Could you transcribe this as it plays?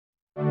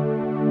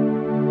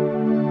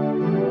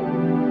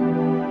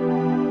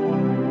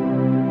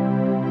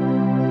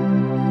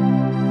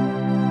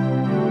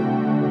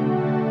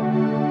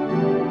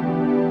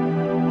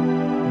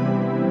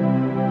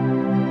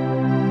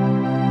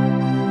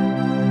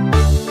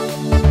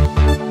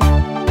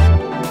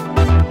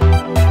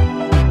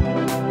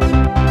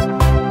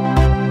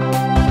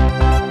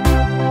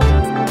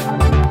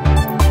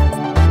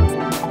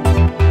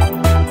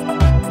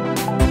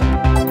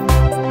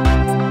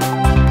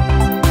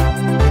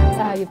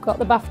you've got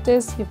the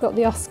BAFTAs, you've got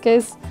the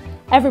Oscars.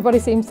 Everybody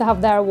seems to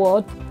have their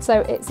award,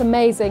 so it's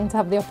amazing to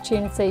have the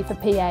opportunity for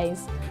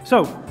PAs.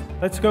 So,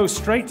 let's go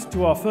straight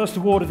to our first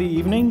award of the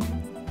evening,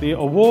 the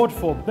award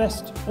for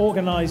Best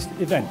Organised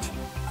Event.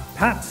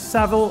 Pat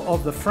Saville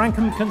of the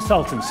Frankham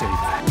Consultancy.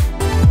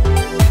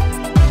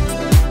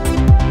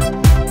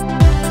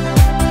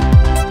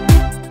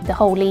 The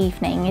whole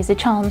evening is a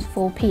chance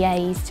for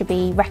PAs to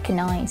be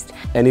recognised.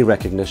 Any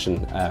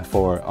recognition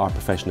for our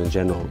profession in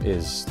general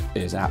is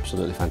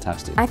absolutely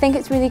fantastic. I think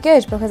it's really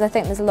good because I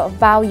think there's a lot of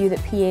value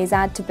that PAs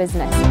add to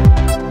business.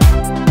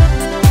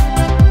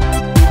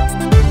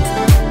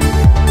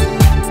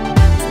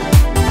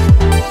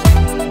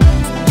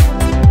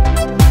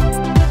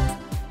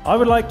 I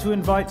would like to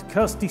invite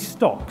Kirsty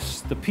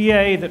Stocks, the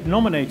PA that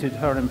nominated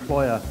her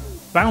employer,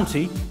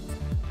 Bounty,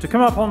 to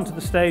come up onto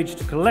the stage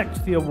to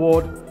collect the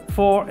award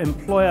for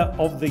Employer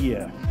of the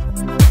Year.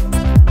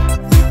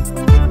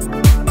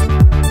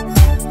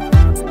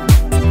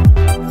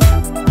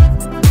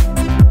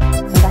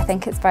 And I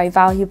think it's very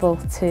valuable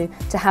to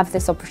have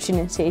this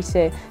opportunity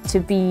to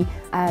be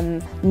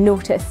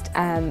noticed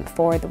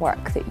for the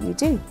work that you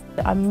do.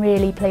 I'm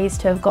really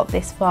pleased to have got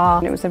this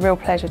far. It was a real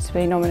pleasure to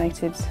be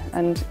nominated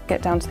and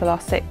get down to the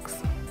last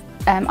 6.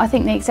 I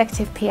think the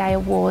Executive PA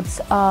Awards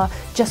are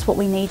just what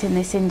we need in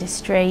this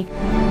industry.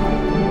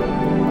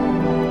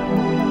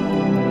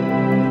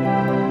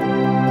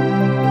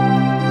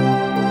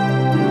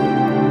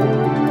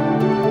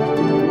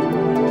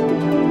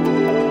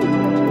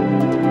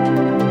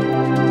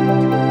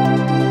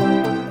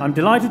 I'm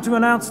delighted to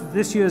announce that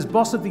this year's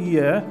Boss of the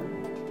Year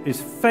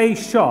is Faye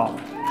Sharp,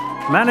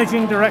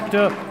 Managing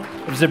Director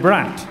of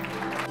Zebrant.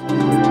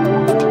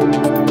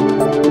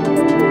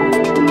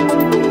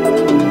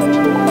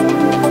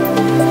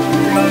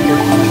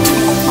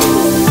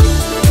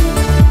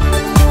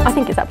 I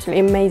think it's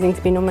absolutely amazing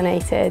to be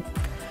nominated.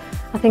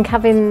 I think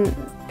having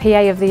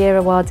PA of the Year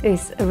award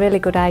is a really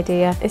good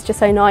idea. It's just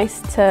so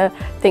nice to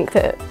think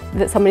that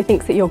somebody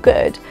thinks that you're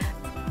good.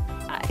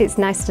 It's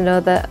nice to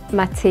know that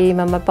my team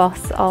and my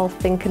boss all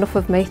think enough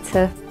of me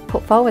to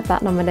put forward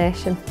that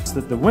nomination.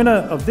 That the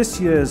winner of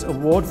this year's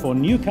award for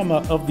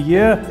Newcomer of the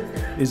Year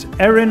is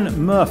Erin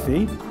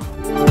Murphy.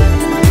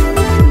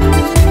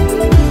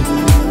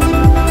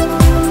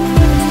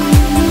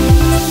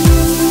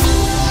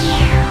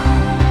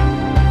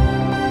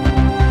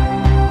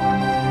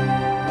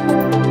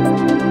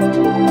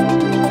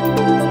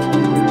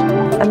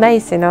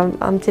 Amazing,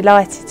 I'm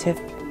delighted to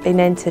have been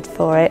entered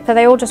for it. So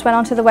they all just went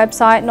onto the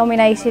website,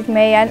 nominated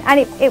me, and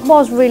it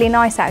was really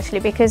nice actually,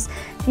 because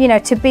you know,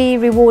 to be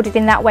rewarded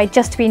in that way,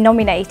 just to be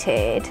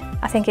nominated,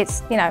 I think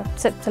it's, you know,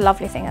 it's a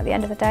lovely thing at the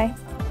end of the day.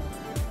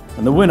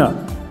 And the winner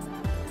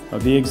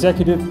of the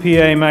Executive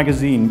PA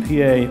Magazine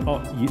PA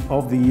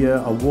of the Year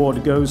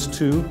award goes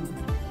to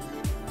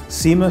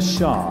Seema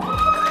Shah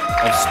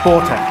of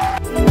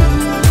Sportec.